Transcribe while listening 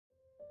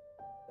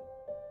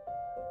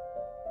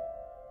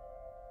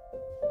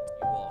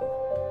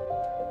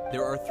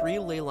There are 3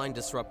 leyline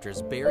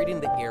disruptors buried in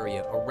the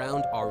area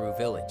around Aru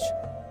village.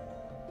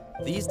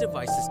 These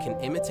devices can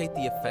imitate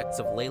the effects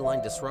of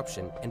leyline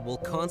disruption and will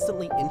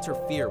constantly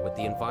interfere with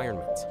the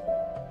environment.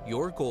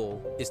 Your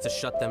goal is to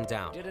shut them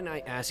down. Didn't I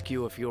ask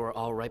you if you were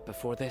all right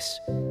before this?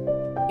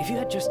 If you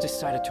had just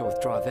decided to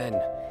withdraw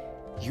then,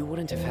 you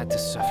wouldn't have had to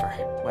suffer.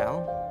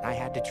 Well, I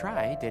had to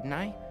try, didn't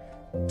I?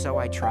 So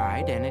I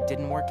tried, and it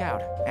didn't work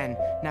out. And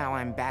now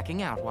I'm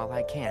backing out while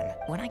I can.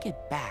 When I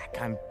get back,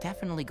 I'm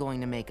definitely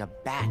going to make a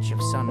batch of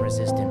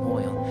sun-resistant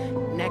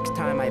oil. Next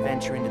time I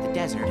venture into the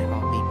desert,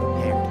 I'll be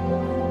prepared.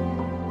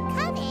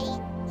 Kaveh,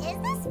 is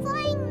this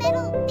flying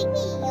metal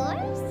thingy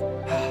yours?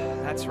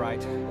 That's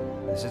right.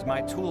 This is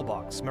my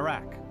toolbox,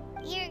 Marak.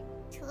 Your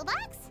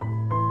toolbox?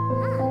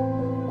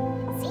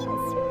 Huh.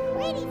 Seems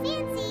pretty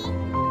fancy.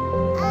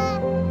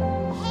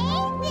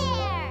 Hey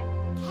there!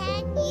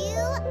 Can you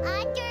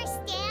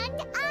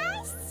understand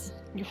us?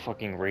 You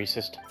fucking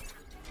racist.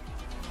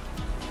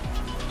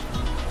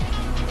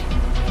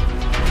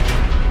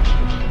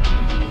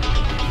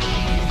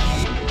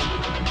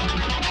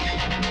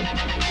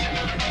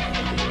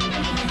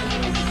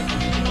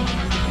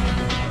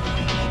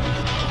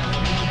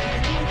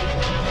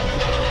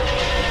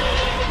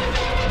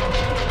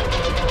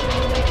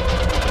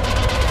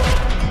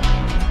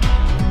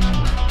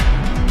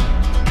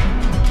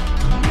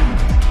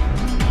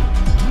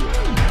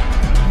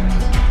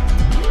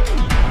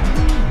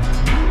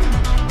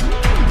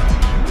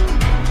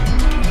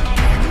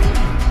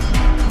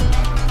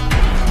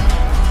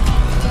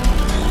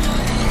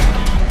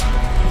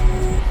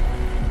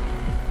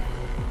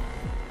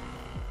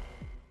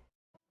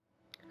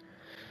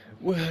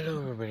 Well, hello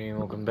everybody, and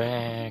welcome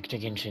back to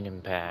Genshin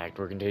Impact.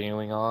 We're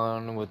continuing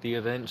on with the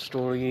event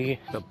story.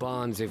 The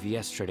bonds of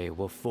yesterday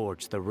will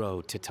forge the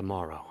road to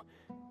tomorrow.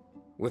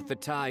 With the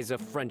ties of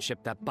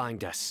friendship that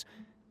bind us,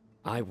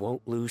 I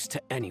won't lose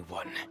to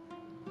anyone.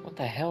 What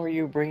the hell are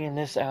you bringing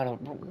this out of?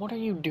 What are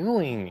you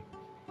doing?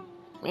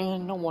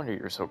 Man, no wonder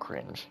you're so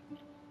cringe.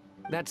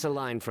 That's a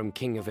line from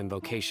King of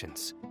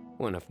Invocations,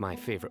 one of my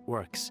favorite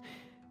works,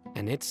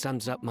 and it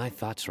sums up my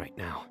thoughts right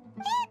now.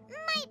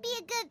 It might be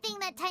a good thing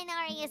that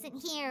Tainari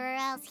isn't here, or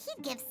else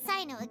he'd give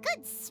Sino a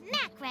good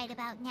smack right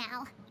about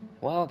now.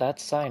 Well,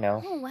 that's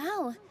Sino. Oh,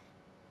 wow.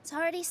 It's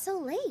already so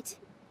late.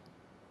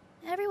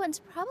 Everyone's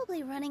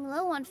probably running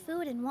low on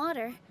food and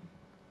water.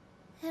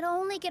 It'll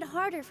only get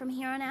harder from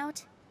here on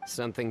out.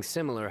 Something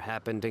similar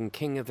happened in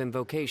King of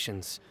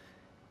Invocations.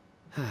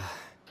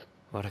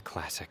 What a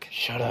classic.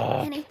 Shut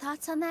up. Any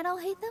thoughts on that,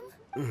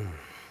 Alhaitham?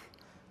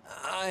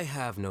 I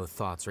have no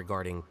thoughts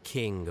regarding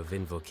King of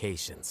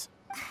Invocations.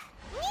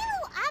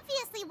 Milu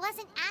obviously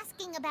wasn't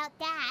asking about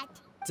that.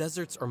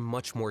 Deserts are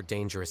much more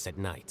dangerous at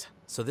night,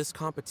 so this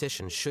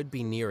competition should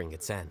be nearing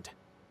its end.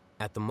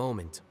 At the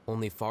moment,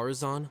 only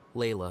Farazan,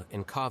 Layla,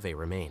 and Kaveh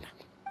remain.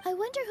 I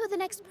wonder who the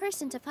next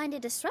person to find a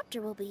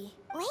disruptor will be.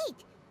 Wait,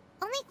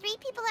 only 3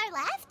 people are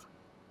left?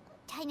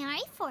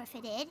 Tainari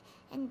forfeited,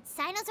 and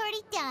Sino's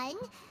already done.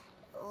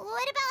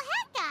 What about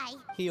Hat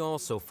Guy? He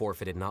also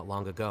forfeited not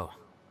long ago.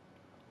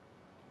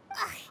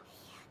 Ugh,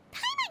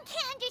 Paimon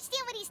can't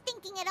understand what he's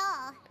thinking at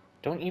all.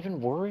 Don't even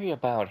worry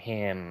about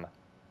him.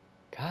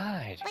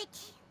 God. But,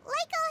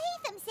 like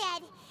Alhaitham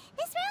said,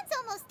 this round's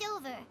almost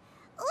over.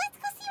 Let's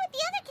go see what the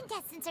other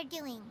contestants are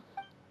doing.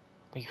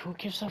 Like, who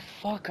gives a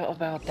fuck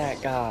about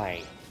that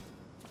guy?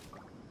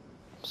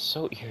 I'm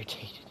so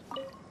irritated.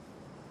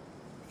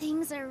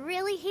 Things are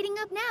really heating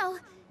up now.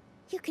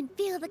 You can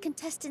feel the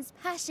contestants'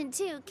 passion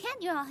too,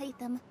 can't you,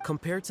 Alhaitham?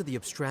 Compared to the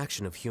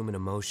abstraction of human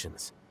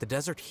emotions, the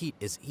desert heat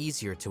is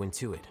easier to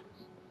intuit.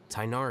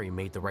 Tainari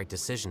made the right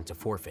decision to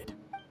forfeit.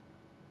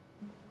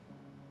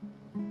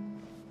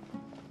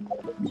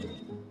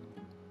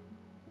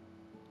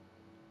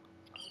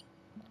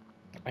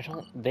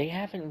 They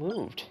haven't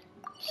moved.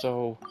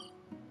 So,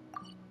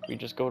 we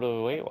just go to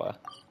Uewa.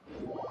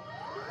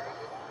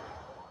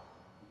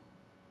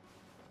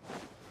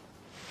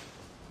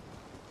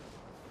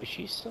 Is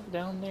she still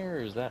down there,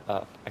 or is that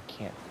up? I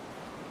can't.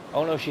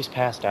 Oh no, she's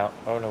passed out.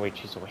 Oh no, wait,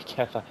 she's awake.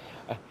 I thought,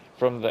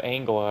 from the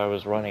angle I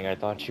was running, I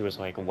thought she was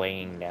like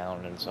laying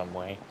down in some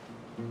way.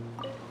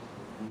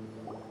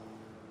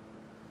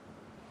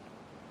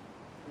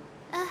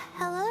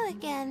 Hello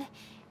again.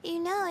 You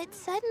know, it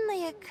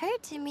suddenly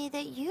occurred to me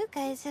that you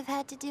guys have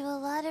had to do a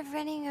lot of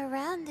running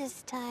around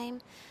this time.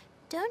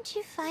 Don't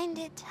you find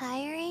it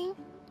tiring?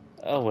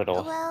 A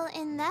little. Well,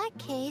 in that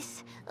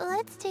case,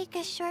 let's take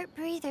a short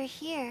breather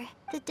here.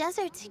 The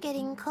desert's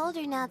getting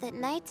colder now that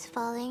night's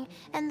falling,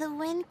 and the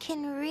wind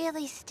can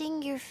really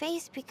sting your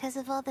face because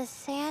of all the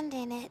sand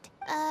in it.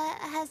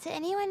 Has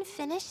anyone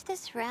finished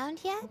this round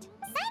yet?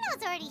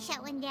 Sino's already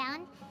shut one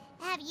down.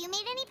 Have you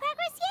made any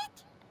progress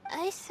yet?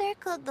 I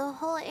circled the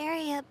whole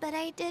area, but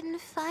I didn't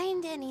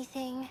find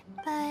anything.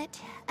 But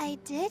I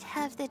did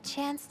have the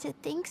chance to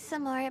think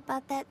some more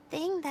about that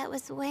thing that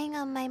was weighing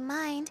on my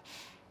mind,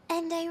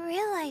 and I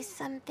realized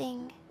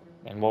something.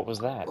 And what was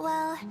that?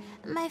 Well,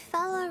 my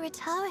fellow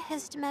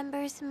Retawahist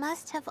members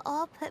must have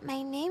all put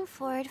my name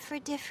forward for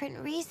different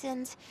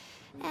reasons.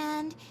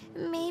 And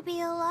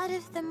maybe a lot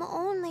of them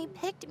only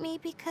picked me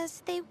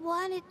because they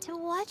wanted to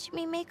watch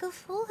me make a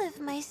fool of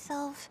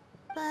myself.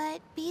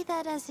 But be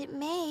that as it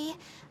may,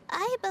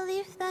 I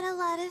believe that a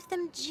lot of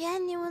them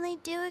genuinely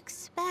do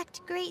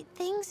expect great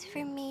things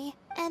from me.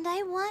 And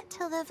I want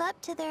to live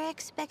up to their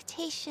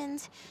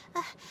expectations.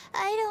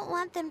 I don't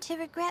want them to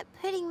regret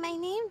putting my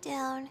name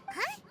down.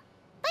 Huh?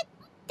 But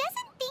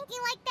doesn't thinking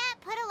like that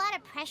put a lot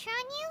of pressure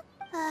on you?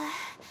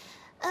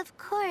 Of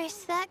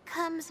course, that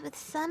comes with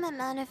some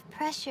amount of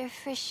pressure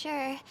for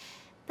sure.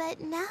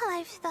 But now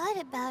I've thought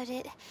about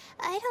it,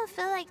 I don't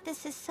feel like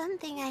this is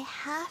something I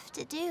have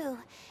to do.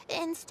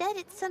 Instead,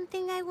 it's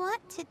something I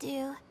want to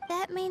do.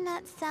 That may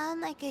not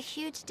sound like a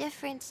huge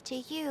difference to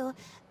you,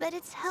 but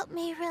it's helped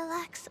me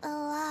relax a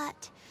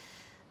lot.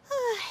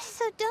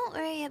 So don't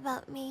worry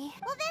about me.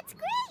 Well, that's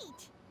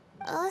great!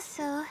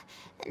 Also,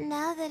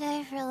 now that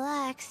I've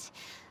relaxed,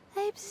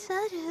 I'm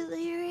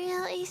suddenly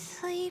really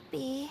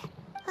sleepy.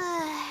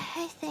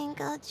 I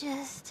think I'll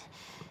just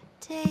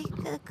take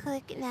a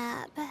quick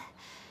nap.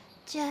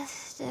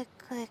 Just a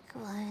quick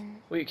one.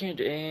 Well, you can't.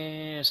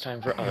 It's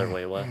time for other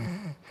Layla.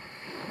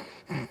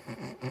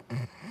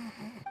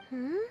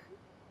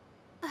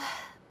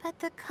 But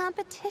the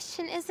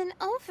competition isn't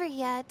over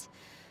yet.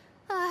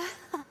 Oh,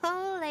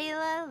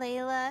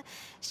 Layla.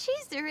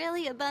 She's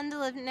really a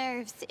bundle of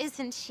nerves,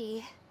 isn't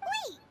she?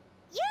 Wait,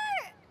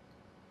 you're...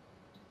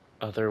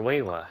 Other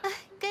Layla.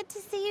 Good to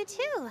see you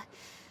too.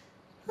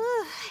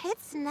 Whew,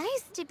 it's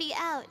nice to be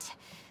out.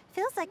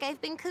 Feels like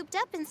I've been cooped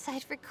up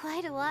inside for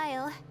quite a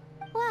while.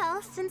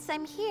 Well, since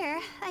I'm here,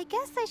 I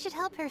guess I should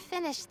help her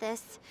finish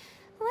this.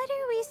 What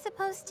are we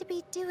supposed to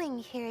be doing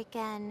here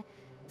again?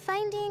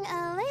 Finding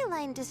a ley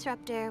line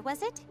disruptor,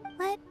 was it?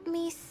 Let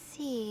me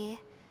see.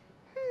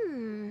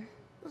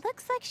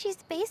 Looks like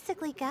she's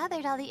basically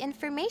gathered all the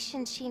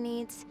information she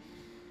needs.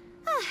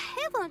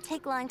 It won't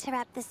take long to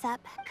wrap this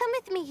up. Come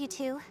with me, you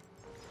two.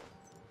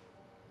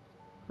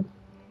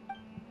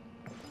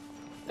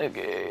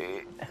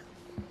 Okay.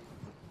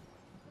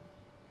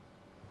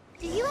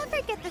 Do you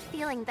ever get the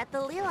feeling that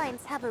the ley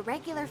lines have a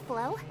regular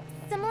flow?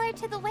 Similar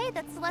to the way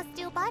that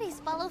celestial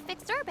bodies follow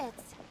fixed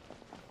orbits.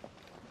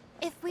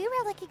 If we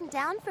were looking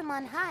down from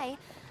on high,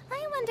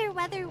 I wonder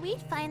whether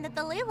we'd find that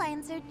the ley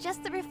lines are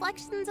just the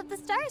reflections of the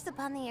stars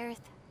upon the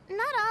Earth.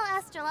 Not all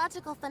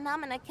astrological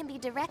phenomena can be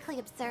directly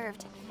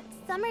observed.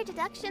 Some are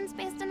deductions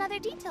based on other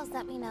details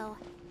that we know.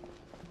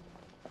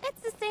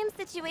 It's the same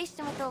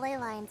situation with the ley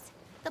lines.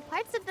 The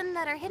parts of them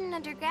that are hidden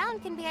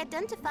underground can be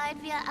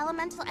identified via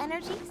elemental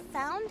energy,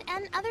 sound,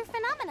 and other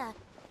phenomena.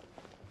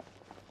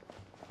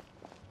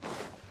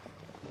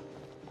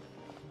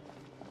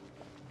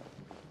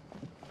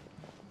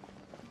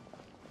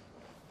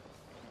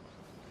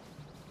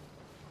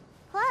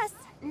 Plus,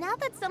 now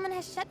that someone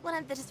has shut one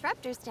of the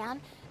disruptors down,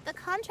 the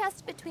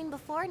contrast between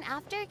before and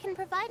after can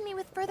provide me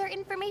with further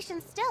information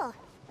still.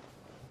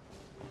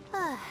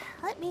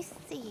 Let me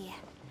see.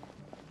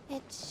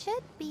 It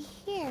should be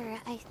here,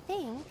 I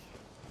think.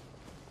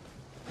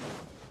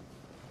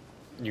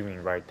 You mean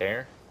right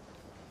there?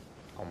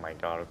 Oh my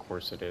god, of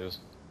course it is.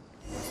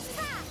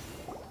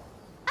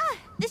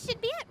 This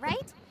should be it,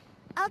 right?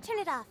 I'll turn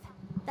it off.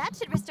 That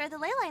should restore the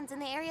ley lines in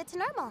the area to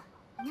normal.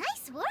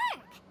 Nice work!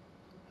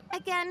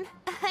 Again,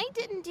 I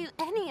didn't do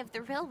any of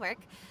the real work.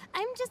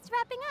 I'm just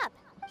wrapping up.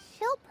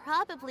 She'll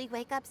probably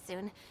wake up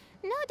soon.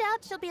 No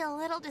doubt she'll be a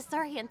little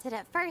disoriented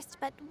at first,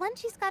 but once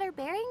she's got her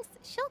bearings,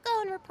 she'll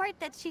go and report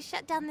that she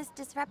shut down this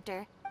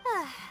disruptor.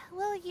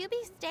 Will you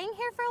be staying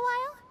here for a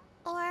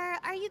while? Or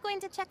are you going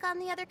to check on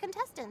the other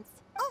contestants?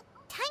 Oh,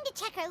 time to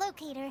check our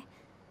locator.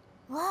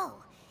 Whoa,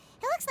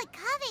 it looks like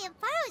Kaveh and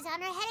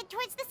Farozan are headed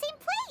towards the same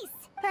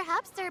place.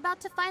 Perhaps they're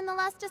about to find the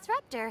last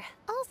disruptor.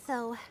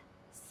 Also,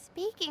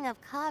 speaking of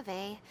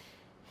Kaveh,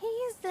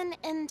 he's an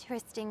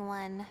interesting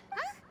one.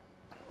 Huh?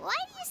 Why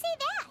do you say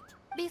that?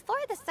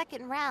 Before the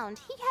second round,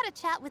 he had a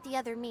chat with the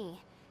other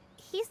me.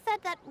 He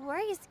said that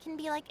worries can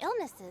be like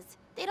illnesses.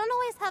 They don't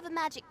always have a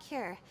magic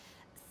cure.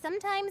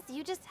 Sometimes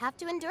you just have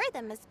to endure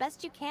them as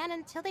best you can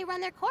until they run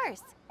their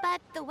course.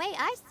 But the way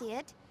I see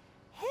it,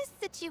 his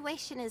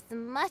situation is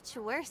much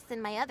worse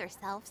than my other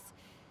selves.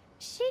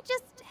 She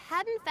just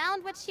hadn't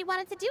found what she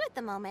wanted to do at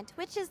the moment,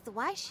 which is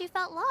why she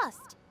felt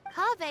lost.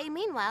 Kaveh,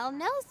 meanwhile,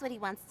 knows what he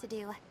wants to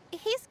do.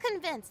 He's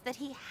convinced that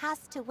he has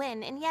to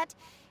win, and yet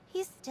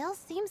he still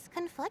seems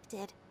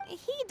conflicted.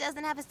 He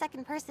doesn't have a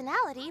second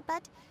personality,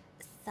 but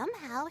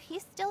somehow he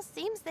still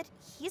seems that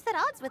he's at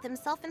odds with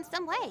himself in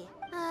some way.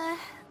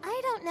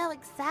 I don't know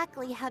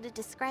exactly how to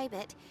describe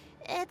it.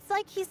 It's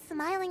like he's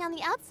smiling on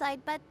the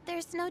outside, but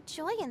there's no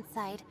joy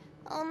inside,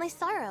 only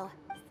sorrow.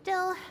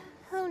 Still,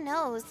 who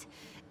knows?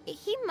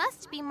 He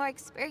must be more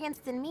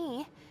experienced than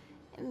me.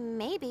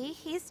 Maybe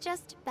he's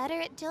just better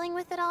at dealing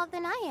with it all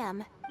than I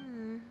am.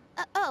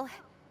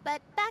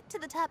 But back to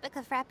the topic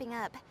of wrapping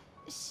up.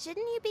 Shouldn't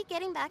you be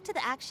getting back to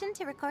the action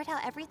to record how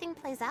everything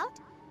plays out?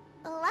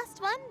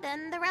 Last one,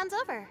 then the round's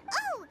over.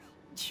 Oh,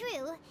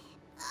 true.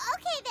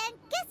 Okay then,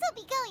 guess we'll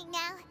be going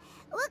now.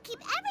 We'll keep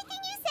everything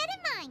you said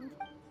in mind.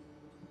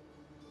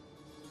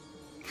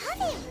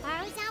 Kaveh and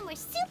Faruzan were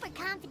super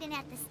confident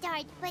at the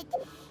start, but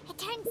it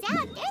turns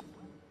out they're...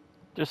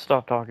 Just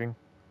stop talking.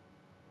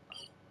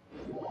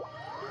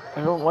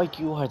 I don't like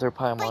you either,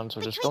 Paimon,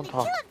 so just don't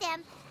talk. Between the two of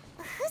them,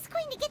 who's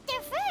going to get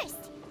there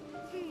first?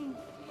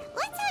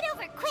 Let's head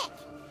over quick.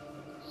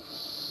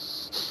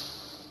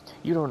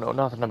 You don't know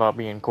nothing about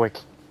being quick.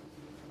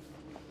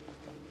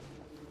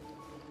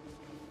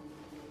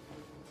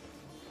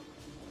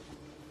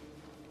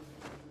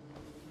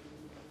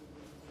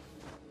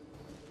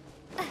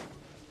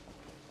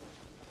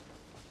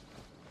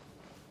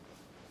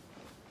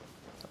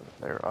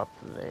 They're up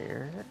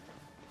there.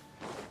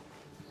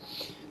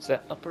 Is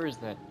that up or is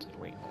that...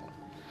 wait, hold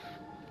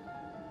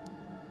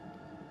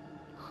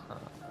on.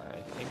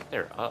 I think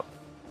they're up.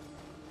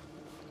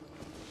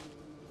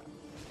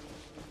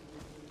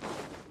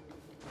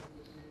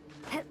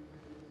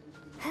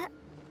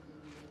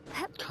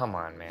 Come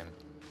on, man.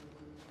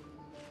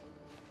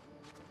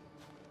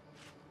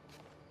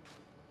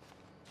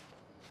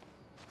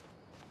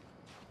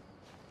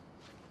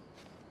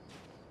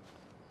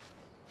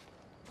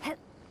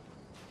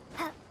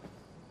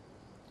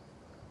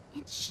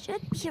 It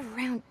should be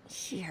around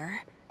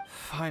here.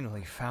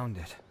 Finally found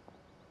it.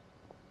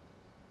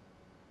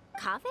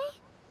 Kaveh?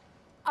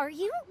 Are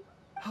you?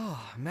 Oh,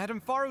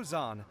 Madame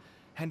Faruzan.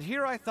 And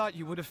here I thought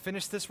you would have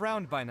finished this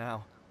round by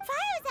now.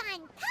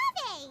 Faruzan,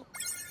 Kaveh!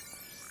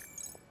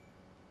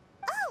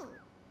 Oh,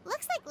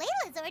 looks like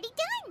Layla's already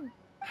done.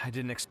 I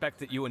didn't expect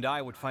that you and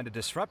I would find a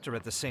disruptor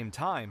at the same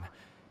time.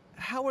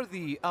 How are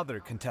the other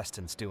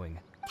contestants doing?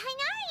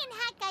 Tainari and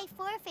Hat Guy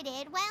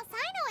forfeited, while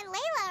Sino and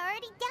Layla are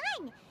already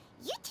done.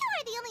 You two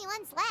are the only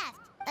ones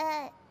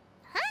left.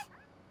 Huh?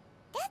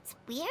 That's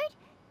weird.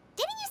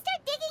 Didn't you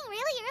start digging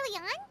really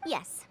early on?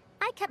 Yes,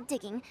 I kept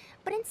digging,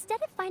 but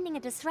instead of finding a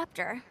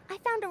disruptor, I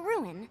found a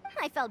ruin.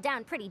 I fell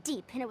down pretty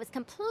deep, and it was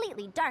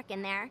completely dark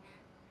in there.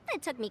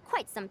 It took me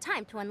quite some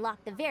time to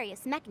unlock the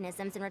various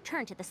mechanisms and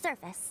return to the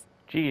surface.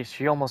 Geez,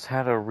 she almost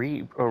had a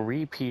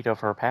repeat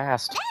of her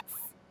past.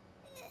 That's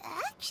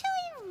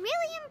actually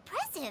really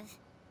impressive.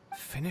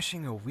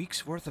 Finishing a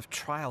week's worth of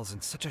trials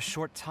in such a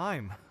short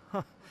time.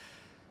 Huh.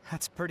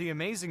 That's pretty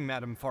amazing,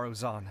 Madame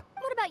Faruzan.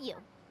 What about you?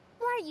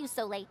 Why are you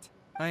so late?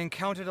 I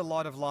encountered a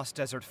lot of lost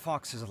desert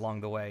foxes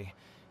along the way,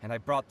 and I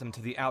brought them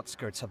to the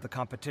outskirts of the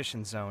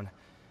competition zone.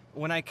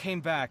 When I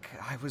came back,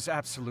 I was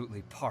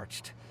absolutely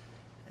parched.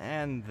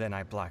 And then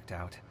I blacked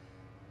out.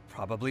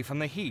 Probably from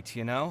the heat,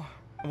 you know?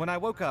 When I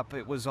woke up,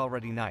 it was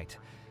already night.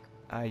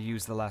 I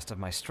used the last of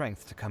my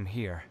strength to come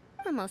here.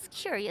 A most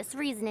curious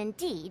reason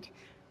indeed.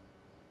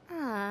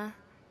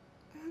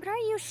 But are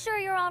you sure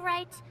you're all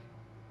right?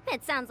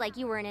 It sounds like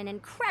you were in an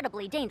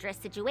incredibly dangerous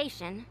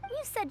situation.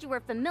 You said you were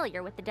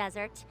familiar with the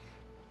desert.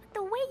 But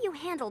the way you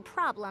handled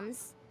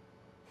problems...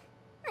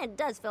 it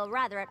does feel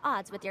rather at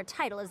odds with your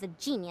title as a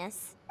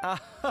genius.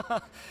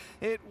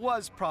 It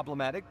was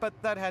problematic, but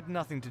that had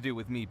nothing to do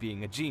with me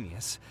being a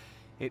genius.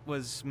 It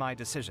was my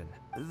decision.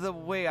 The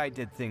way I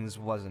did things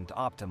wasn't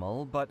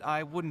optimal, but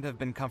I wouldn't have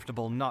been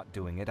comfortable not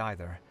doing it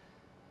either.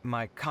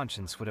 My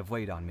conscience would have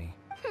weighed on me.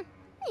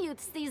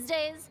 Youths these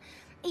days,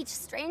 each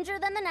stranger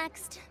than the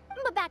next.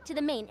 But back to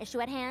the main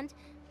issue at hand.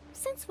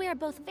 Since we are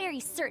both very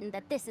certain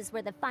that this is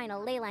where the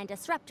final leyline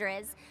disruptor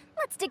is,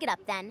 let's dig it up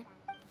then.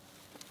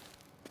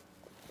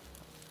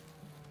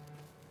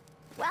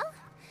 Well,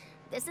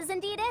 this is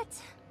indeed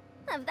it.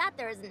 Of that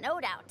there is no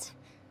doubt.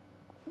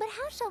 But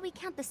how shall we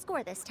count the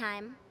score this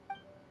time?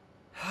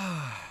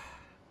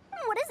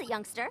 What is it,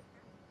 youngster?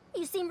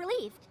 You seem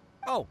relieved.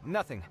 Oh,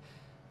 nothing.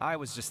 I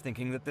was just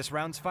thinking that this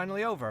round's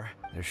finally over.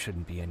 There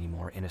shouldn't be any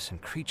more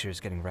innocent creatures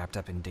getting wrapped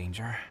up in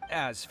danger.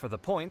 As for the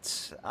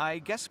points, I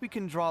guess we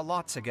can draw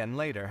lots again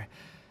later.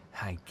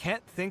 I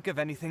can't think of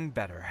anything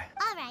better.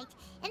 All right,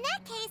 in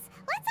that case,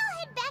 let's all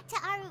head back to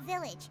Aru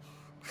Village.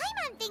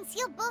 Paimon thinks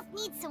you'll both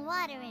need some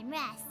water and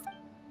rest.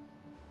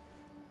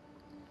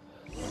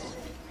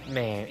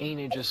 Man, ain't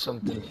it just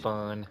something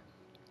fun?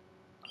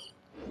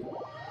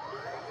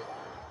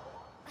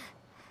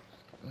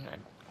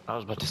 I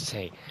was about to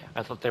say,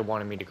 I thought they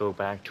wanted me to go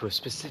back to a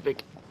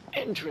specific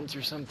entrance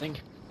or something.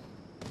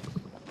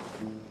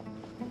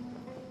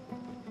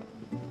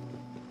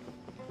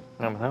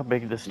 Now, with how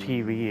big this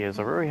TV is,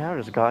 I really have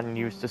just gotten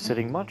used to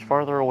sitting much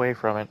farther away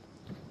from it.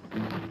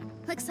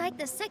 Looks like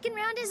the second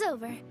round is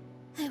over.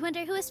 I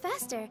wonder who is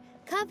faster,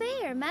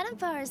 Kaveh or Madame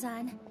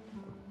Faruzan?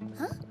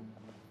 Huh?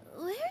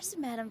 Where's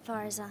Madame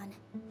Faruzan?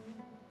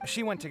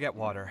 She went to get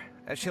water.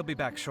 She'll be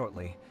back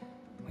shortly.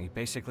 We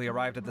basically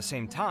arrived at the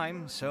same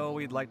time, so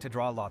we'd like to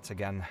draw lots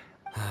again.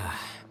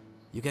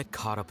 You get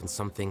caught up in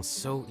some things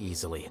so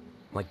easily,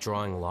 like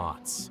drawing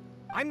lots.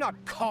 I'm not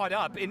caught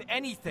up in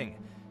anything!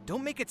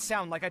 Don't make it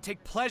sound like I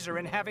take pleasure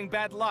in having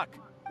bad luck!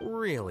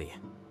 Really?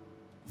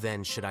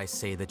 Then should I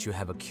say that you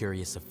have a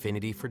curious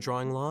affinity for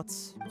drawing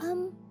lots?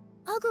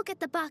 I'll go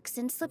get the box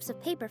and slips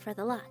of paper for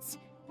the lots.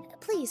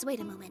 Please wait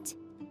a moment.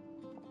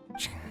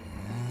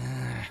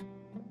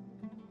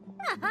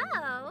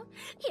 Oh,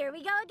 here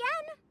we go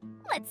again.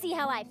 Let's see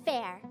how I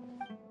fare.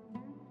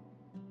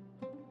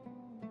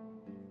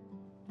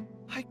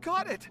 I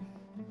got it!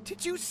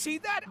 Did you see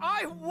that?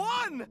 I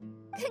won!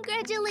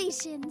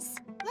 Congratulations!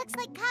 Looks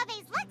like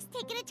Kave's luck's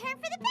taking a turn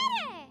for the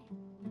better.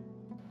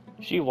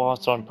 She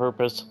lost on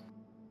purpose.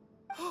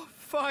 Oh,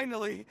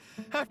 finally!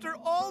 After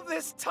all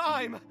this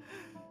time!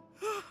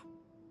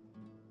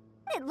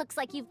 It looks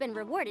like you've been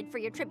rewarded for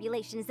your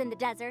tribulations in the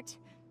desert.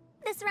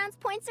 This round's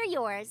points are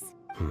yours.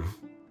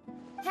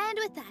 And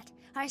with that,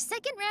 our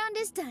second round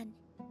is done.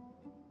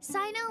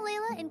 Sino,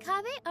 Layla, and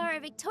Kaveh are our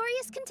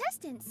victorious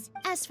contestants.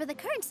 As for the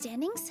current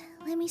standings,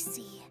 let me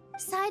see.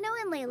 Sino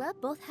and Layla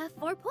both have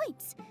 4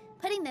 points,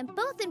 putting them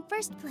both in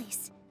first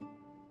place.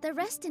 The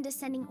rest in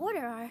descending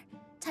order are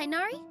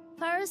Tainari,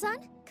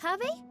 Faruzan,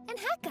 Kaveh, and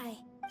Hakai.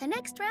 The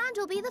next round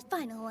will be the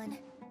final one.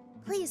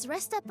 Please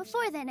rest up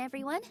before then,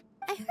 everyone.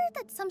 I heard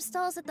that some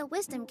stalls at the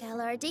Wisdom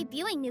Gala are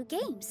debuting new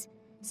games,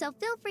 so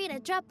feel free to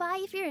drop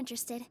by if you're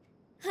interested.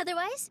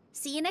 Otherwise,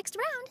 see you next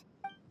round.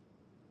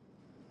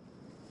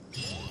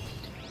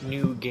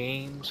 New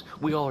games?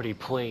 We already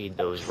played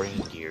those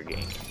reindeer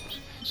games,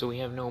 so we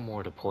have no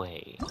more to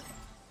play.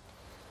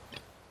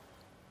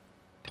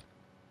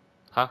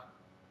 Huh?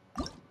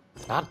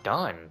 Not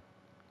done.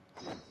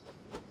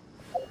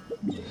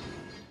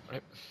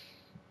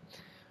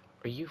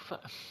 Are you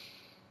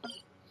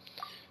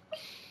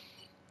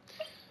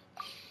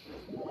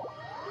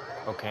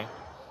Okay.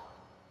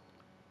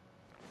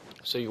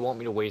 So you want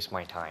me to waste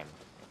my time?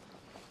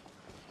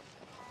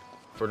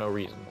 For no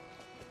reason.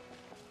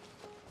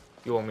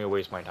 You want me to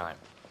waste my time?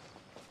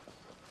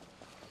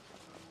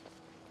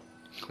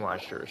 Well, I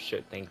sure as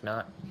shit think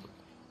not.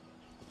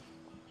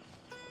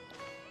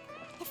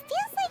 It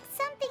feels like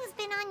something's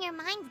been on your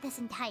mind this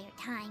entire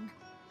time.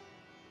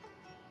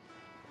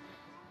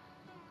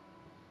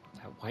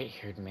 That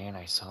white-haired man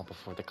I saw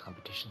before the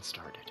competition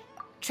started.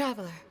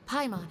 Traveler,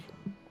 Paimon.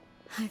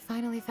 I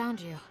finally found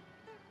you.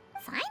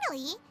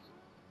 Finally?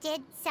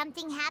 Did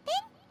something happen?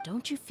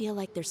 Don't you feel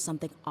like there's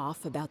something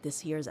off about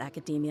this year's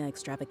Academia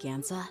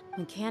Extravaganza?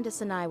 When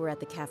Candace and I were at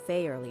the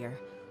cafe earlier,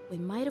 we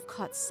might have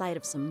caught sight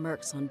of some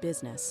mercs on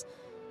business.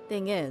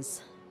 Thing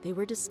is, they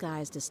were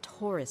disguised as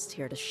tourists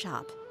here to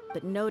shop,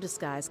 but no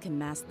disguise can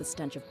mask the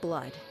stench of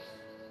blood.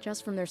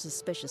 Just from their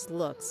suspicious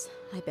looks,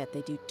 I bet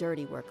they do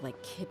dirty work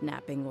like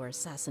kidnapping or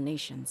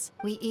assassinations.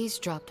 We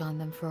eavesdropped on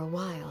them for a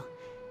while.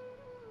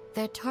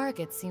 Their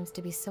target seems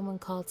to be someone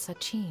called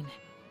Sachin.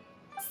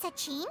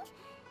 Sachin?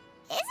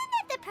 Isn't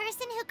that the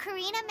person who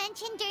Karina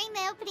mentioned during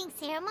the opening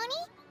ceremony?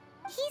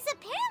 He's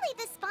apparently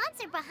the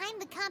sponsor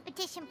behind the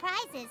competition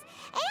prizes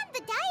and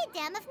the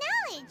Diadem of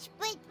Knowledge,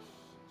 but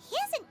he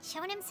hasn't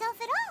shown himself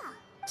at all.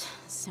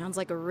 Sounds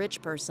like a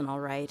rich person,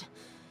 all right.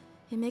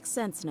 It makes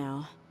sense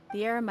now.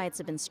 The Eremites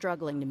have been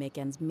struggling to make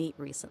ends meet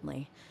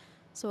recently,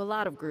 so a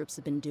lot of groups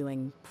have been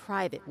doing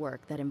private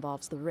work that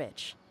involves the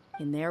rich.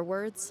 In their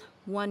words,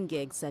 one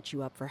gig sets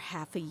you up for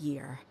half a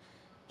year.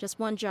 Just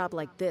one job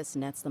like this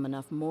nets them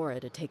enough mora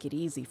to take it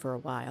easy for a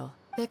while.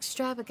 The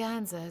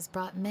extravaganza has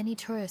brought many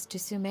tourists to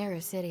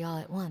Sumeru City all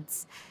at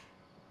once,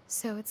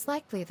 so it's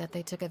likely that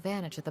they took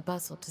advantage of the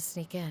bustle to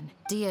sneak in.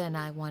 Dia and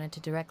I wanted to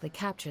directly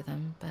capture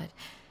them, but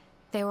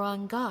they were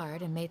on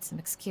guard and made some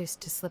excuse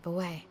to slip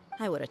away.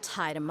 I would have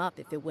tied him up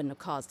if it wouldn't have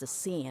caused a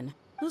scene.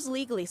 Who's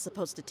legally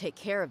supposed to take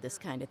care of this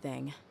kind of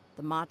thing?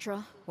 The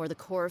Matra or the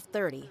Corps of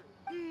 30?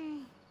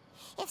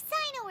 If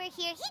Sino were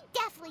here, he'd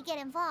definitely get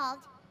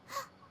involved.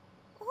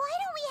 Why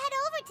don't we head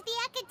over to the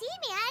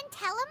Academia and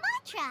tell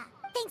Amatra?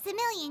 Thanks a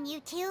million,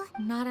 you two.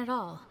 Not at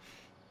all.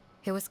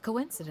 It was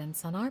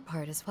coincidence on our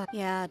part as well.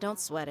 Yeah, don't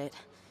sweat it.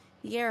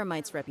 The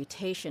Eremites'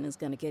 reputation is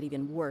gonna get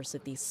even worse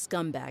if these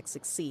scumbags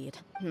succeed.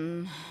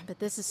 But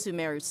this is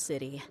Sumeru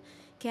City.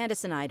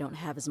 Candace and I don't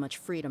have as much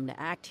freedom to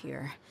act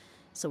here,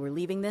 so we're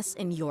leaving this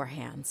in your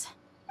hands.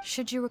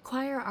 Should you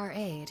require our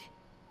aid,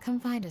 come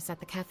find us at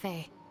the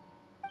cafe.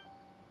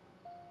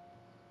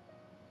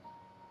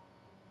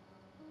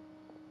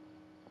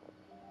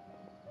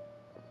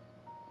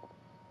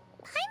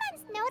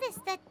 Paimon's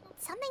noticed that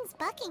something's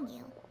bugging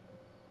you.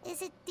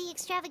 Is it the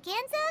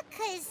extravaganza?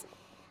 'Cause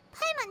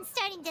Paimon's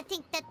starting to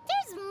think that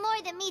there's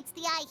more than meets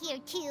the eye here,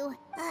 too.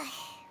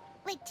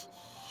 But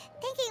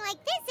thinking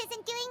like this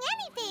isn't doing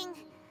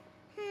anything.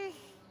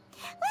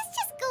 Let's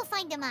just go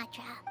find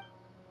Amatra.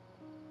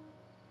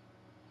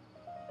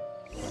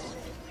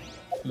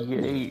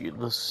 Yay,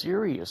 the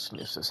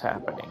seriousness is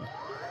happening.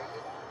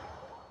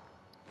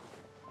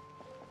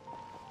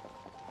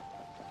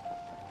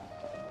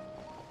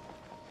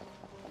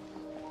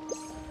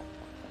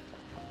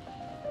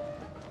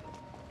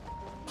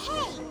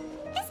 Hey,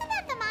 isn't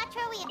that the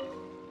Matra we...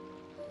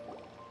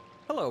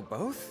 Hello,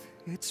 both.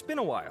 It's been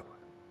a while.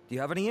 Do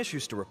you have any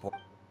issues to report?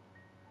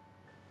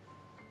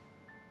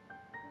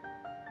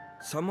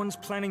 Someone's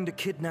planning to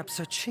kidnap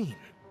Sachin.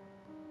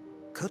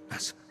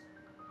 Goodness.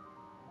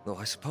 Though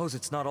I suppose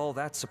it's not all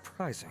that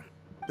surprising.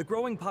 The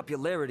growing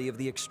popularity of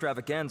the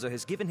extravaganza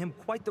has given him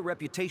quite the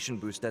reputation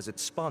boost as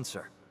its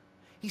sponsor.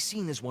 He's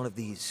seen as one of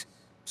these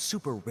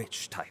super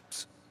rich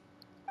types.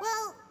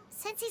 Well,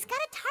 since he's got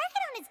a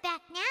target on his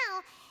back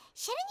now,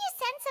 Shouldn't you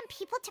send some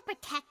people to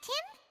protect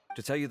him?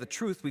 To tell you the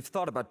truth, we've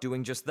thought about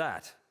doing just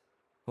that.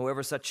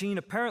 However, Sachin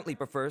apparently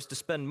prefers to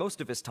spend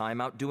most of his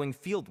time out doing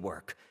field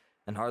work,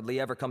 and hardly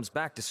ever comes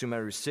back to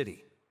Sumeru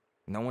City.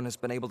 No one has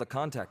been able to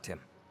contact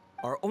him.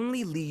 Our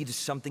only lead is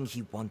something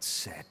he once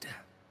said.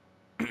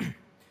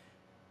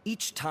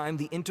 Each time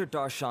the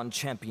Inter-Darshan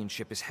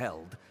Championship is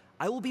held,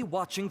 I will be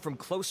watching from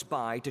close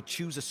by to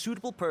choose a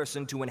suitable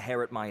person to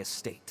inherit my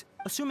estate.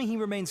 Assuming he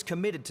remains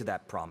committed to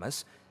that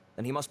promise,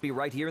 then he must be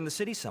right here in the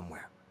city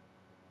somewhere.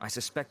 I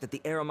suspect that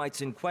the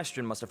Eremites in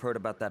question must have heard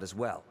about that as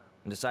well,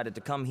 and decided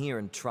to come here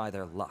and try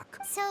their luck.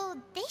 So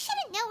they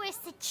shouldn't know where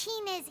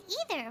Sachin is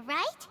either,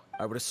 right?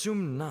 I would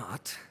assume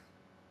not.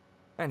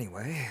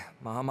 Anyway,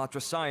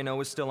 Mahamatra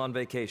Saino is still on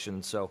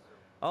vacation, so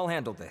I'll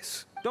handle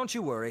this. Don't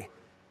you worry.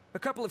 A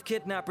couple of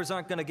kidnappers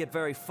aren't gonna get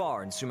very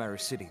far in Sumeru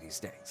City these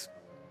days.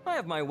 I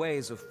have my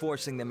ways of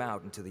forcing them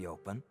out into the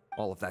open.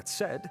 All of that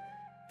said,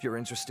 if you're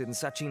interested in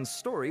Sachin's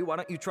story, why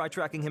don't you try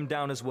tracking him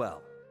down as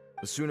well?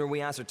 The sooner we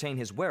ascertain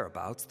his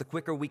whereabouts, the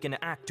quicker we can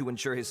act to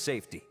ensure his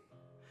safety.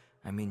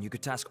 I mean, you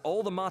could task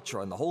all the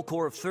Matra and the whole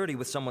Corps of 30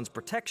 with someone's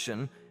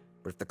protection,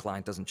 but if the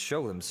client doesn't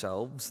show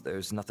themselves,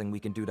 there's nothing we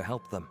can do to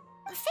help them.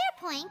 Fair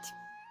point.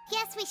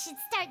 Guess we should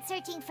start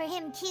searching for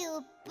him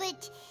too,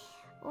 but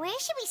where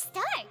should we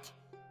start?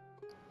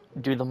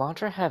 Do the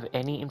Mantra have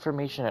any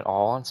information at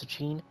all on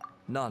Sachin?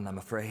 None, I'm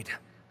afraid.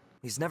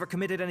 He's never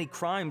committed any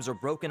crimes or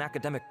broken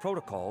academic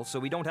protocol, so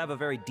we don't have a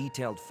very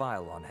detailed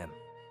file on him.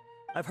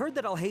 I've heard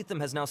that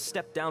Alhaitham has now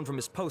stepped down from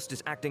his post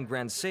as acting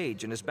Grand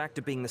Sage and is back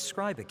to being the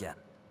scribe again.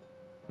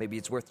 Maybe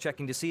it's worth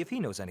checking to see if he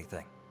knows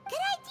anything. Good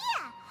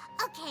idea!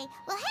 Okay,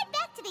 we'll head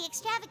back to the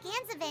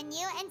extravaganza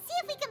venue and see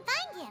if we can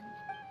find him.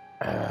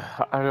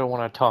 I don't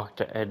want to talk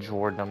to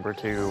Edgelord number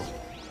 2.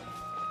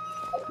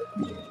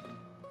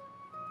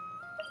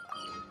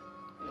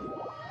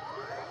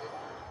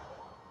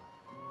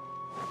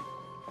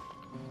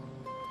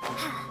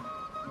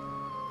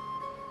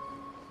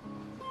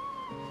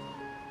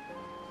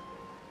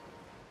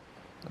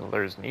 Well,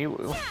 there's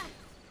Niwu. Hey,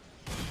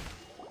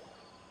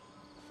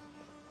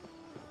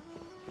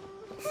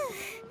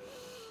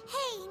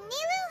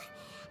 Nilu,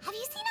 have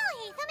you seen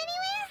Alhaitham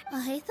anywhere?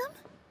 Alhaitham?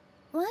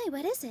 Why,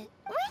 what is it?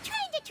 We're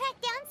trying to track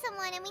down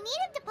someone and we need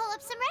him to pull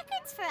up some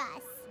records for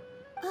us.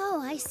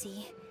 Oh, I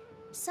see.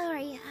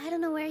 Sorry, I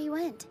don't know where he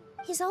went.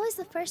 He's always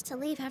the first to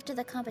leave after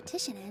the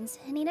competition ends,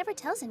 and he never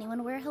tells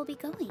anyone where he'll be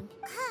going.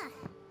 Huh.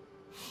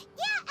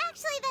 Yeah,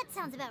 actually, that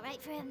sounds about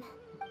right for him.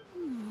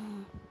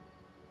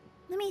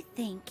 Let me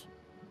think.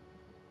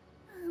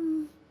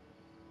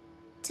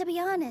 To be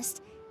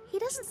honest, he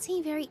doesn't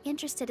seem very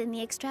interested in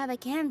the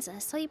extravaganza,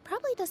 so he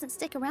probably doesn't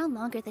stick around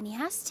longer than he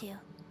has to.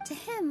 To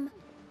him,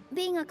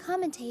 being a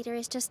commentator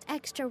is just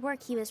extra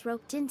work he was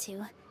roped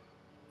into.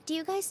 Do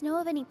you guys know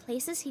of any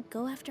places he'd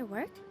go after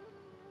work?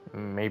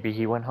 Maybe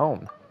he went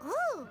home.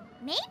 Ooh,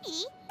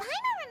 maybe.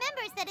 Paimon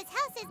remembers that his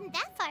house isn't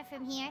that far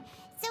from here,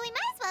 so we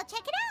might as well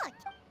check it out.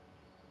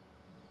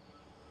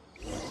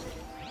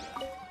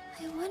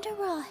 I wonder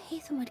where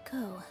Alhaitham would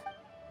go.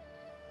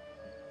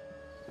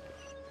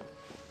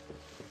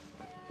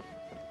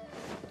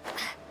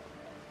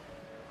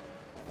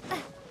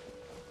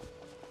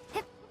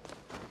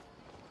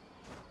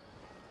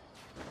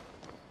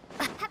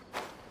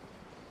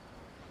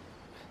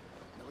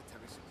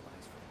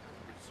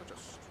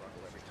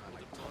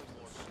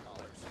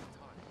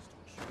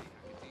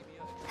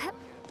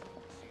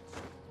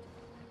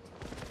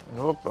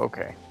 Nope,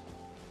 okay.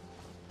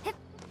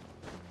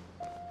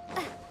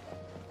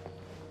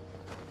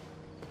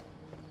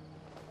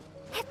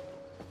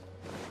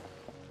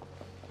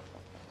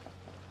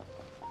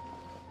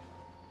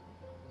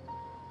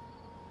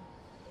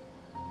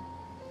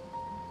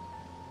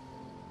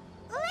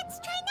 Let's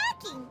try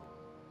knocking.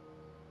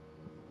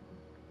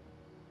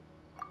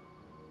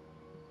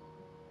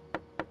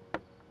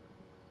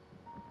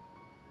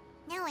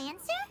 No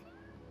answer?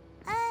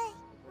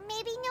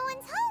 Maybe no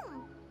one's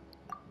home.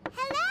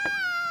 Hello?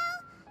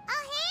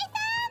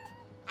 Alhaitham?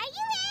 Are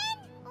you in?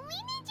 We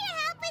need your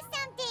help with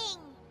something.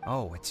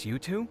 Oh, it's you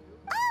two?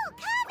 Oh,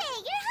 Kaveh,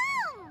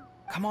 you're home!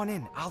 Come on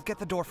in, I'll get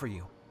the door for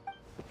you.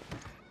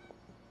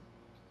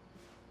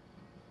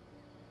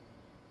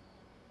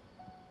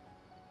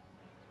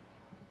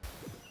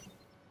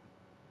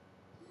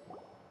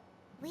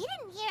 We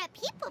didn't hear a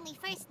peep when we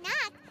first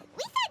knocked.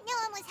 We thought no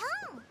one was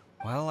home.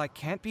 Well, I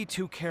can't be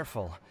too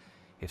careful.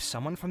 If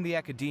someone from the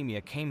Academia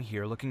came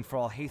here looking for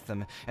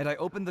Alhaitham, and I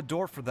opened the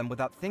door for them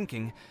without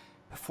thinking,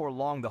 before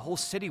long the whole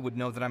city would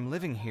know that I'm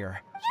living here.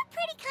 You're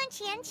pretty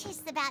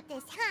conscientious about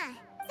this, huh?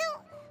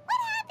 So,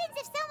 what happens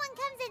if someone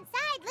comes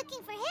inside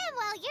looking for him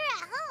while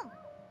you're at home?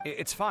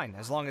 It's fine,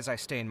 as long as I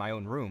stay in my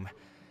own room.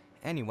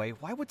 Anyway,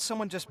 why would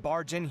someone just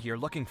barge in here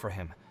looking for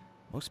him?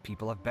 Most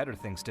people have better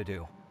things to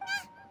do.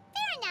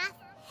 Fair enough.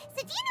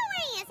 So do you know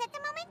where he is at the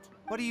moment?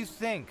 What do you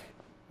think?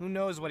 Who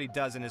knows what he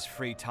does in his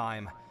free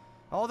time?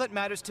 All that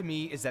matters to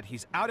me is that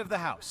he's out of the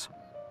house.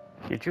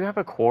 Did you have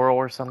a quarrel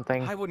or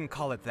something? I wouldn't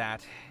call it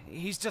that.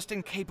 He's just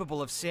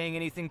incapable of saying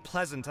anything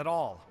pleasant at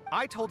all.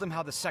 I told him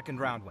how the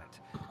second round went.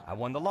 I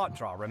won the lot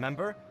draw,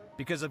 remember?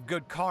 Because of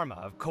good karma,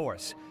 of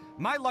course.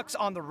 My luck's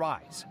on the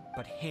rise,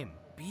 but him,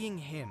 being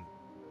him...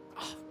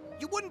 Oh,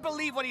 you wouldn't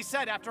believe what he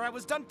said after I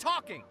was done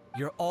talking!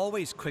 You're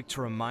always quick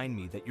to remind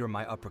me that you're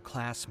my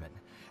upperclassman,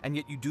 and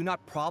yet you do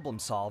not problem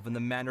solve in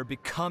the manner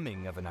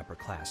becoming of an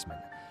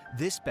upperclassman.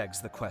 This begs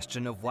the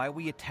question of why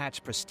we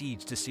attach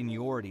prestige to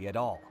seniority at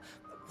all.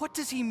 What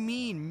does he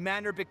mean,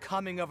 manner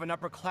becoming of an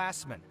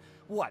upperclassman?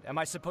 What, am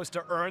I supposed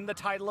to earn the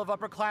title of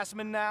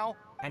upperclassman now?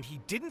 And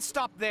he didn't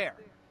stop there.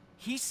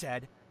 He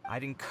said,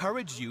 I'd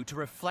encourage you to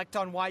reflect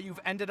on why you've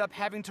ended up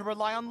having to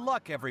rely on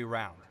luck every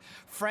round.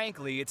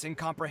 Frankly, it's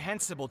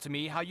incomprehensible to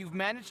me how you've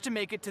managed to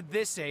make it to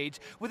this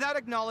age without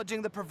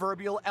acknowledging the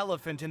proverbial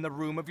elephant in the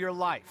room of your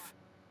life.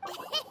 Yeah,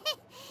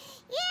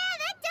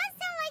 that does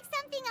sound like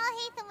something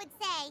Alhaitham would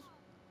say.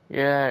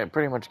 Yeah, it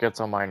pretty much gets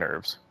on my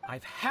nerves.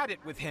 I've had it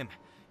with him.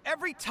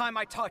 Every time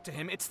I talk to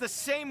him, it's the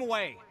same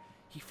way.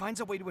 He finds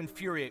a way to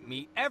infuriate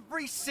me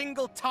every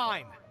single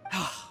time.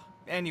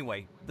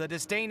 Anyway, the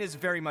disdain is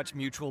very much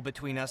mutual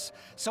between us,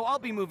 so I'll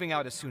be moving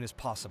out as soon as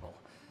possible.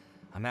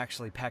 I'm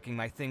actually packing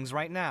my things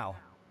right now.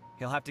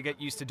 He'll have to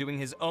get used to doing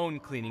his own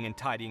cleaning and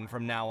tidying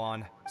from now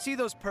on. See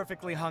those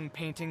perfectly hung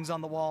paintings on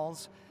the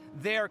walls?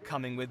 They're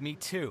coming with me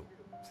too.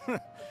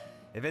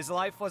 If his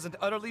life wasn't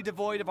utterly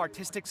devoid of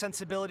artistic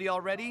sensibility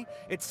already,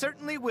 it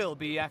certainly will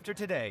be after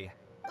today.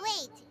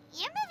 Wait,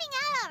 you're moving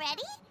out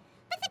already?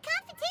 But the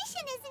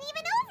competition isn't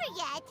even over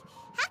yet.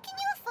 How can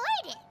you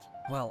afford it?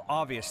 Well,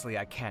 obviously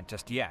I can't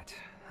just yet.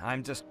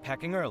 I'm just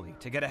packing early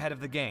to get ahead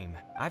of the game.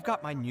 I've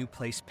got my new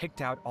place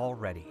picked out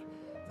already.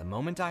 The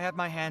moment I have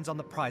my hands on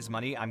the prize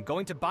money, I'm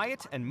going to buy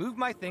it and move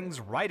my things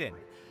right in.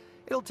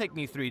 It'll take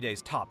me 3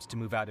 days tops to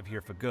move out of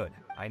here for good.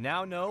 I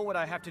now know what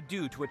I have to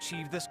do to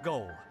achieve this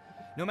goal.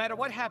 No matter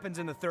what happens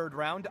in the third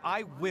round,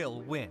 I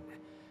will win.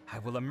 I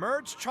will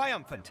emerge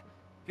triumphant.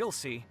 You'll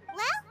see.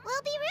 Well,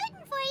 we'll be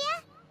rooting for you.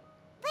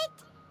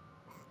 But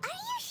are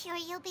you sure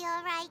you'll be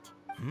all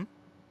right?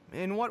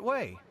 In what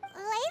way?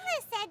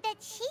 Layla said that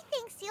she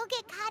thinks you'll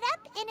get caught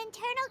up in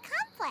internal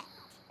conflict.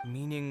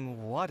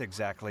 Meaning what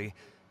exactly?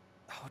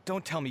 Oh,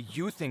 don't tell me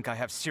you think I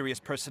have serious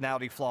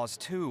personality flaws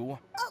too.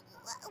 Oh,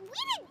 we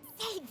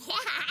didn't say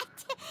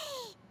that.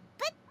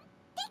 But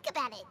think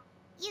about it.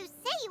 You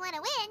say you want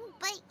to win,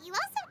 but you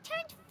also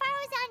turned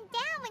Farozan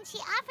down when she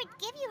offered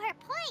to give you her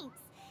points.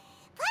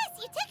 Plus,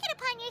 you took it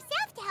upon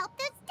yourself to help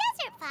those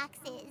desert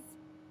foxes.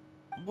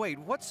 Wait,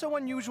 what's so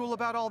unusual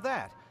about all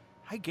that?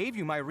 I gave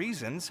you my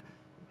reasons.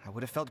 I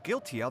would have felt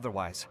guilty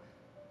otherwise.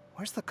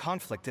 Where's the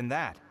conflict in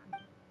that?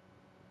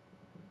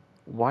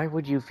 Why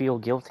would you feel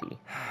guilty?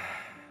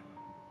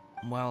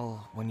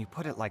 Well, when you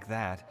put it like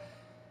that,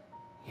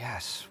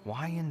 yes,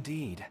 why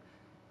indeed?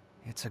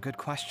 It's a good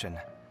question.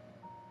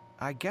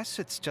 I guess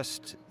it's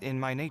just in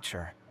my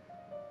nature.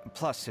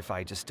 Plus, if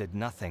I just did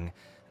nothing,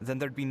 then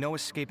there'd be no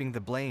escaping the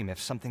blame if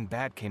something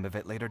bad came of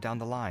it later down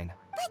the line.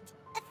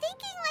 But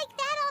thinking like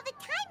that all the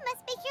time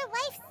must make your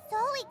life so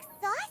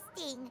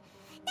exhausting.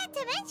 Not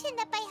to mention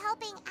that by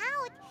helping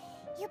out,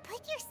 you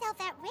put yourself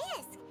at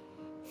risk.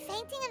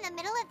 Fainting in the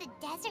middle of the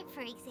desert,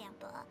 for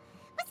example.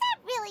 Was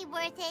that really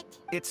worth it?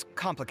 It's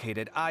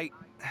complicated.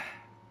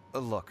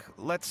 Look,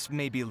 let's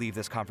maybe leave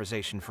this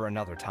conversation for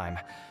another time.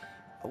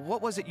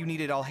 What was it you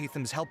needed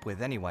Alhaitham's help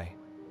with, anyway?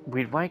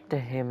 We'd like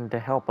him to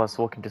help us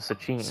look into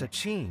Sachin.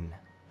 Sachin?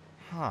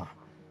 Huh.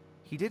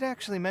 He did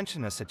actually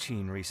mention a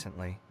Sachin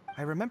recently.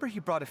 I remember he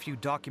brought a few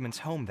documents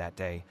home that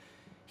day.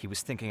 He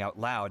was thinking out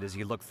loud as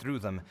he looked through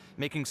them,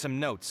 making some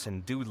notes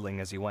and doodling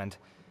as he went.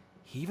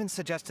 He even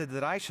suggested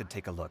that I should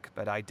take a look,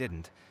 but I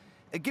didn't.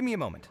 Give me a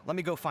moment. Let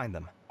me go find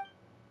them.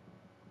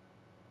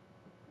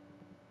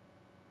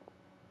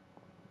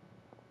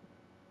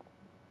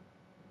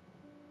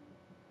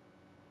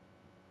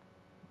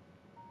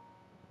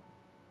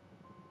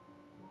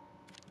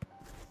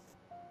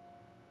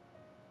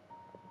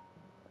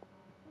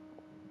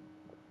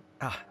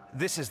 Ah,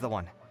 this is the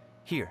one.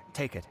 Here,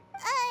 take it.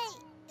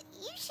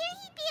 You sure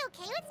he'd be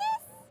okay with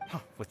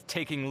this? With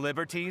taking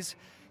liberties?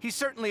 He's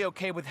certainly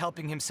okay with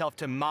helping himself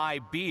to my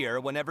beer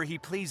whenever he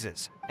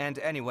pleases. And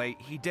anyway,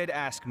 he did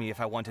ask me if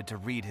I wanted to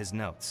read his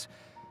notes.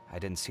 I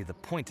didn't see the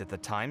point at the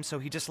time, so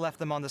he just left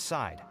them on the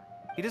side.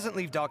 He doesn't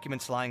leave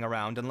documents lying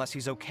around unless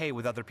he's okay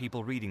with other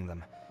people reading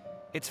them.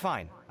 It's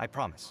fine, I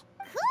promise.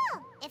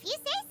 Cool, if you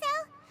say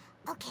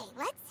so. Okay,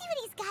 let's see what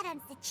he's got on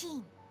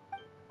Sachin.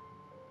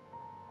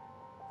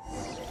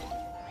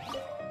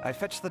 I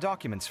fetched the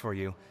documents for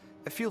you.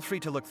 Feel free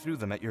to look through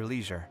them at your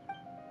leisure.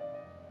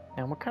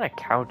 And what kind of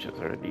couches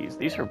are these?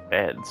 These are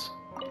beds.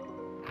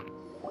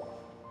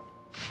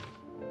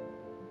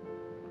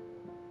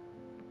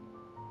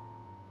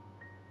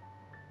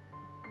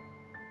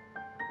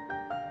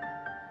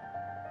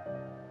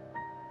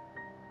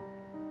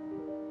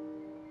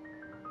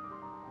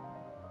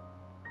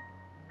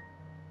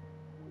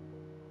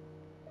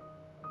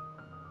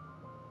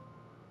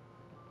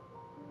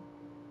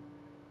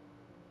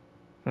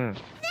 That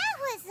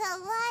was a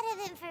lot of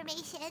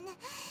information.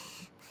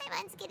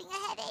 Paimon's getting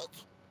a headache.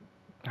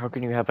 How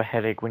can you have a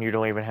headache when you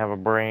don't even have a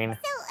brain?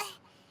 So,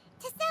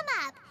 to sum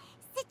up,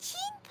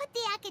 Sachin put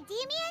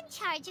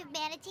of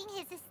managing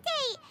his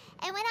estate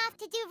and went off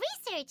to do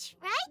research,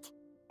 right?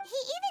 He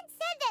even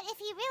said that if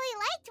he really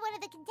liked one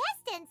of the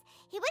contestants,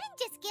 he wouldn't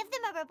just give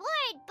them a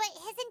reward, but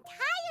his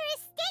entire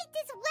estate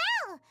as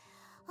well.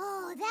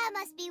 Oh, that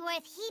must be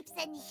worth heaps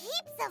and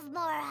heaps of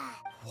mora.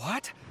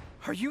 What?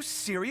 Are you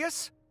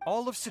serious?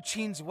 All of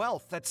Sachin's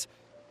wealth, that's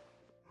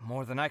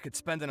more than I could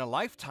spend in a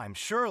lifetime,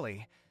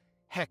 surely.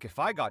 Heck, if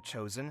I got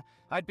chosen,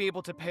 I'd be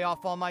able to pay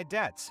off all my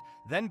debts,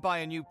 then buy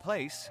a new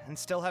place, and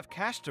still have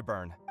cash to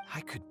burn.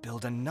 I could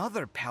build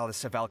another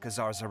Palace of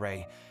Alcazar's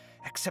Array.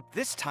 Except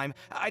this time,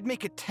 I'd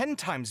make it 10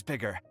 times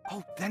bigger.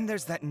 Oh, then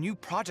there's that new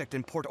project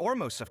in Port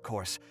Ormos, of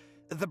course.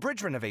 The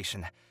bridge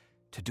renovation.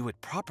 To do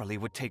it properly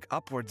would take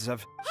upwards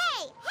of...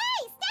 Hey,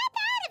 snap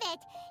out of it!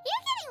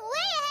 You're getting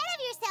way ahead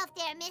of yourself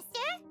there,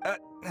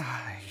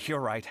 mister!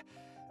 You're right.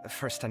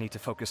 First, I need to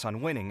focus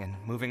on winning and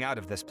moving out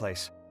of this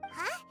place.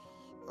 Huh?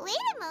 Wait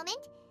a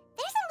moment.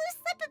 There's a loose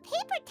slip of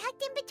paper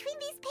tucked in between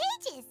these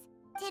pages.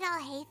 Did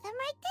Alhaitham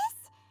write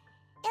this?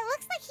 It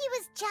looks like he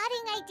was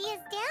jotting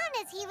ideas down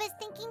as he was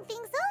thinking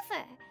things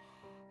over.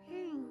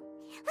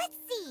 Let's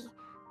see.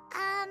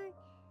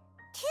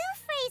 Two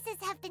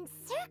phrases have been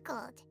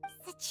circled.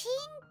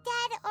 Sachin,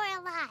 dead or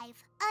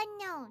alive,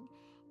 unknown.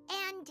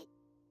 And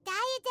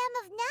diadem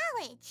of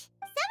knowledge.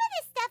 Some of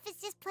this stuff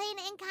is just plain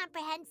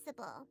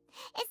incomprehensible.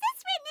 Is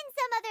this written in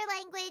some other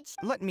language?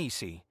 Let me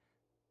see.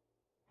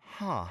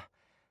 Huh.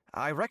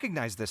 I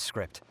recognize this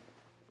script.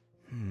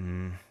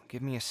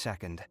 Give me a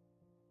second.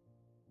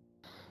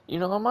 You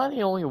know, am I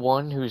the only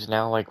one who's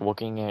now, like,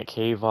 looking at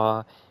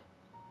Kava,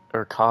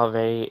 or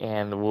Kaveh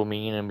and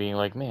Wumine and being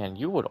like, man,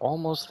 you would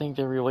almost think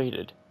they're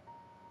related?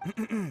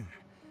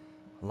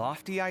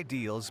 Lofty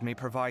ideals may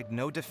provide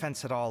no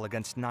defense at all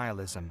against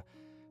nihilism,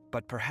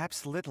 but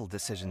perhaps little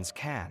decisions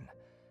can.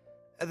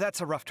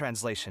 That's a rough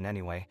translation,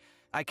 anyway.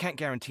 I can't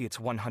guarantee it's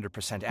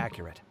 100%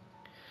 accurate.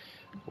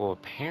 Well,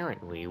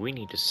 apparently, we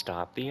need to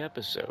stop the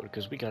episode,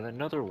 because we got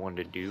another one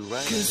to do,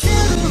 right? 'Cause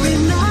every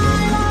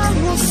night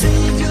I will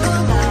save your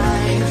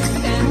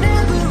life, and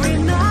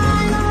every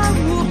night I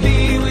will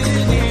be with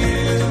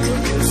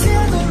you. 'Cause